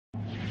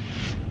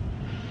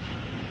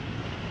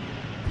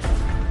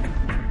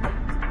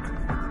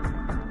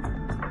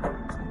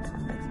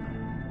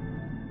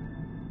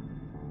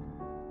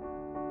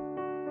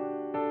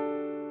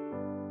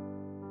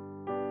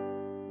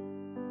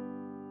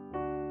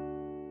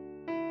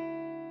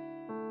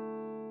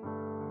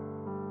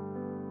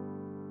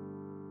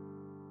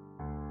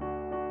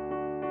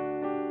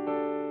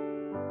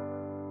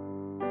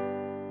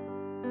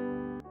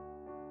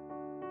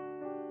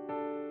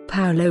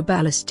Paolo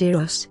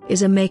Ballesteros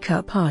is a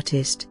makeup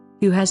artist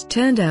who has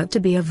turned out to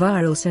be a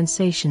viral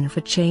sensation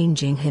for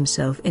changing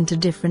himself into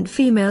different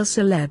female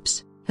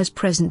celebs, has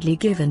presently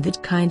given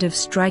that kind of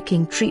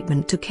striking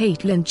treatment to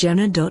Caitlyn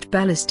Jenner.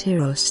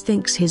 Ballesteros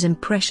thinks his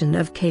impression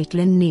of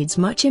Caitlyn needs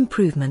much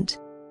improvement.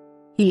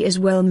 He as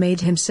well made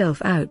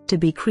himself out to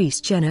be Kris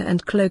Jenner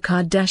and Khloe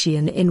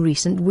Kardashian in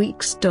recent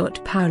weeks.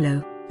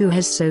 Paolo, who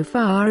has so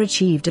far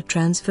achieved a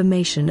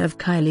transformation of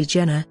Kylie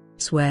Jenner,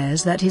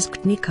 swears that his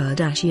Kourtney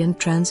Kardashian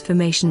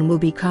transformation will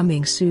be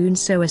coming soon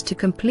so as to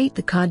complete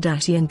the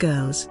Kardashian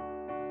girls.